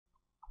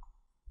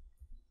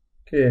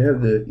Okay, I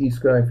have the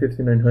Esky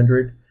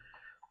 5900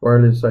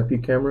 wireless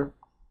IP camera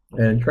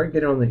and tried to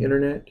get it on the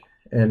internet.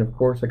 And of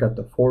course, I got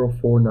the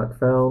 404 not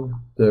found.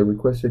 The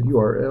requested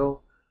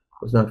URL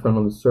was not found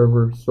on the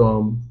server, so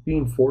I'm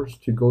being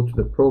forced to go to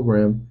the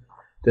program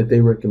that they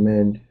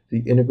recommend, the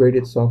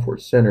Integrated Software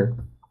Center.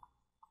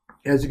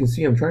 As you can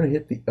see, I'm trying to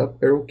hit the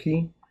up arrow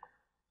key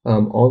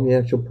on the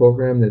actual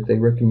program that they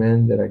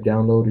recommend that I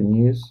download and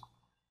use.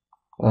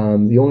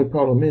 The only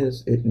problem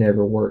is it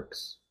never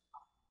works.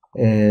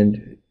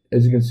 And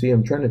as you can see,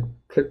 I'm trying to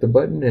click the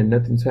button and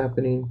nothing's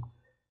happening.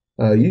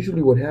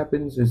 Usually what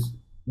happens is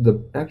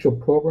the actual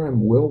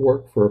program will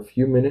work for a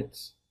few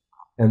minutes,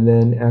 and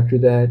then after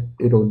that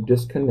it'll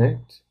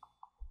disconnect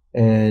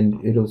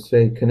and it'll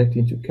say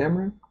connecting to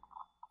camera,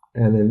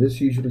 and then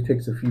this usually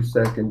takes a few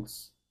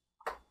seconds.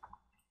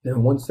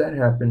 Then once that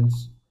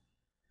happens,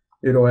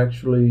 it'll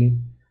actually,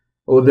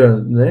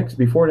 the next,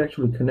 before it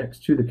actually connects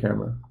to the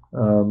camera,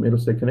 it'll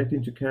say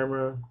connecting to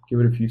camera, give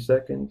it a few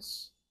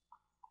seconds.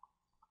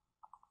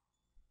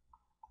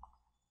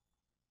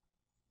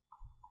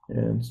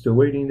 And still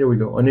waiting. There we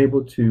go.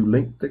 Unable to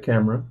link the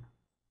camera.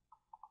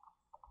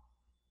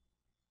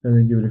 And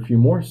then give it a few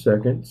more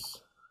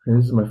seconds. And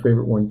this is my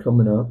favorite one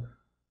coming up.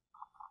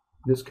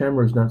 This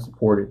camera is not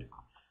supported.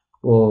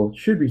 Well, it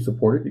should be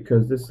supported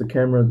because this is the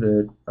camera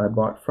that I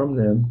bought from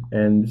them,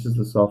 and this is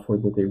the software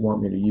that they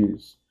want me to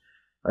use.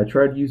 I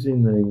tried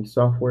using the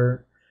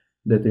software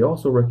that they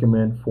also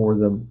recommend for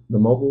the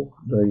mobile,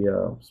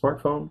 the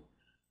smartphone,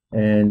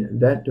 and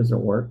that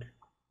doesn't work.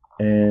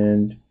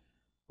 And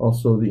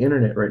also, the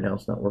internet right now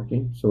is not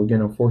working. So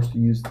again, I'm forced to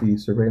use the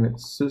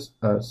surveillance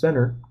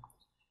center.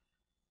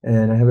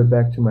 And I have it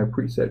back to my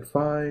preset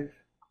 5.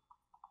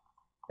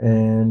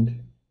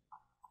 And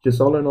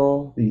just all in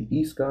all, the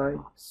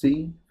Esky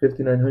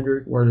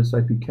C5900 wireless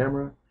IP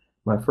camera,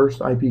 my first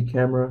IP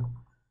camera,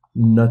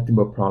 nothing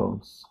but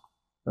problems.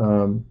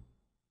 From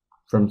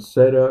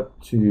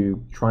setup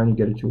to trying to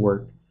get it to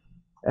work,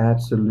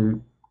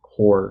 absolute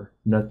horror,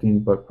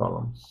 nothing but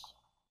problems.